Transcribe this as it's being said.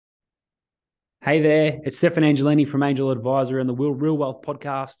Hey there, it's Stefan Angelini from Angel Advisor and the Real Wealth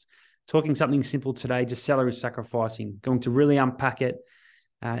Podcast, talking something simple today, just salary sacrificing. Going to really unpack it,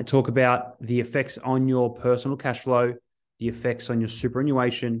 talk about the effects on your personal cash flow, the effects on your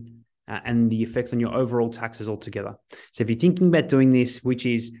superannuation, and the effects on your overall taxes altogether. So if you're thinking about doing this, which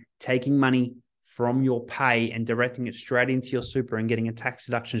is taking money from your pay and directing it straight into your super and getting a tax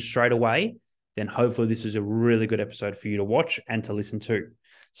deduction straight away, then hopefully this is a really good episode for you to watch and to listen to.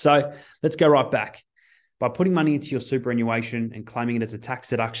 So let's go right back. By putting money into your superannuation and claiming it as a tax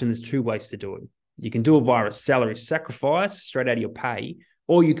deduction, there's two ways to do it. You can do it via a salary sacrifice straight out of your pay,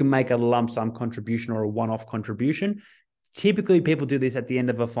 or you can make a lump sum contribution or a one-off contribution. Typically, people do this at the end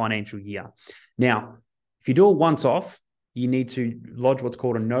of a financial year. Now, if you do it once off, you need to lodge what's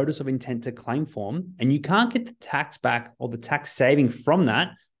called a notice of intent to claim form, and you can't get the tax back or the tax saving from that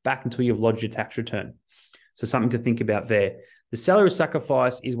back until you've lodged your tax return. So something to think about there. The salary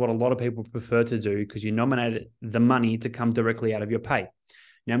sacrifice is what a lot of people prefer to do because you nominated the money to come directly out of your pay.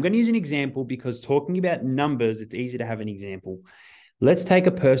 Now, I'm going to use an example because talking about numbers, it's easy to have an example. Let's take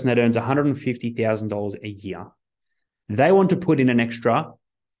a person that earns $150,000 a year. They want to put in an extra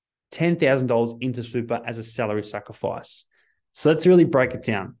 $10,000 into super as a salary sacrifice. So let's really break it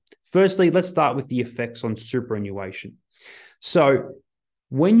down. Firstly, let's start with the effects on superannuation. So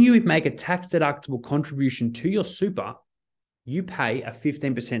when you make a tax deductible contribution to your super, you pay a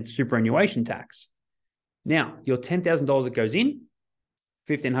 15% superannuation tax. Now, your $10,000 that goes in,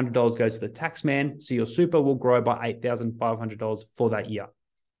 $1,500 goes to the tax man, so your super will grow by $8,500 for that year.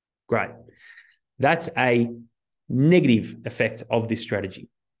 Great. That's a negative effect of this strategy.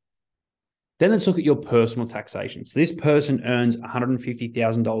 Then let's look at your personal taxation. So this person earns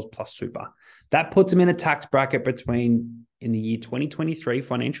 $150,000 plus super. That puts them in a tax bracket between, in the year 2023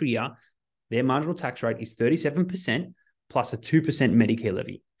 financial year, their marginal tax rate is 37%, plus a 2% Medicare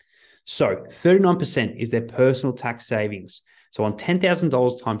levy. So 39% is their personal tax savings. So on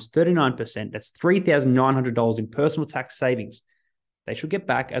 $10,000 times 39%, that's $3,900 in personal tax savings they should get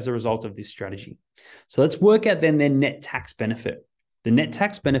back as a result of this strategy. So let's work out then their net tax benefit. The net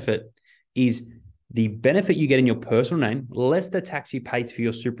tax benefit is the benefit you get in your personal name less the tax you pay for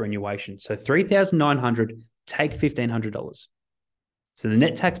your superannuation. So $3,900, take $1,500. So the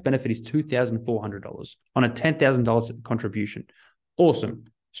net tax benefit is $2,400 on a $10,000 contribution. Awesome.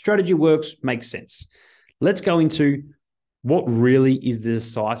 Strategy works, makes sense. Let's go into what really is the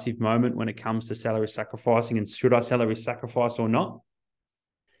decisive moment when it comes to salary sacrificing and should I salary sacrifice or not?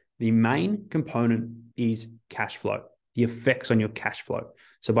 The main component is cash flow, the effects on your cash flow.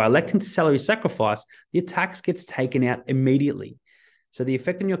 So by electing to salary sacrifice, your tax gets taken out immediately. So the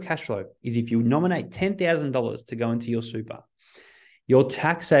effect on your cash flow is if you nominate $10,000 to go into your super, your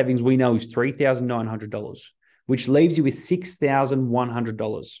tax savings we know is $3,900, which leaves you with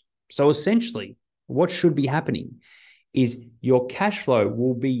 $6,100. So essentially, what should be happening is your cash flow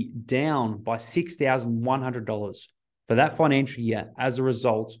will be down by $6,100 for that financial year as a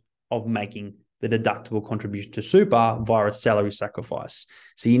result of making the deductible contribution to super via a salary sacrifice.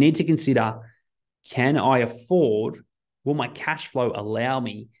 So you need to consider, can I afford, will my cash flow allow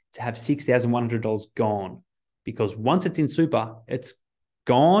me to have $6,100 gone? Because once it's in super, it's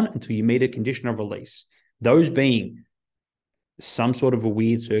gone until you meet a condition of release. Those being some sort of a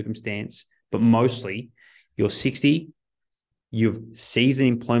weird circumstance, but mostly you're 60, you've ceased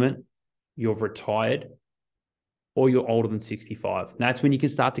employment, you've retired, or you're older than 65. That's when you can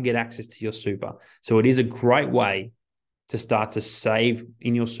start to get access to your super. So it is a great way to start to save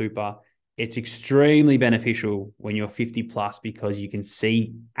in your super. It's extremely beneficial when you're 50 plus because you can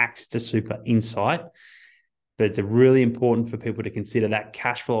see access to super in sight. But it's really important for people to consider that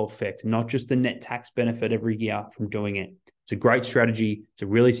cash flow effect, not just the net tax benefit every year from doing it. It's a great strategy. It's a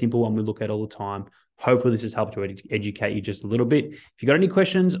really simple one we look at all the time. Hopefully this has helped to educate you just a little bit. If you've got any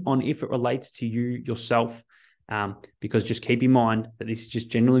questions on if it relates to you yourself, because just keep in mind that this is just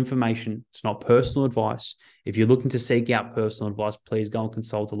general information. It's not personal advice. If you're looking to seek out personal advice, please go and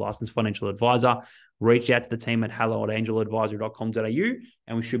consult a licensed financial advisor. Reach out to the team at hello@angeladvisor.com.au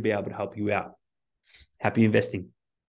and we should be able to help you out. Happy investing.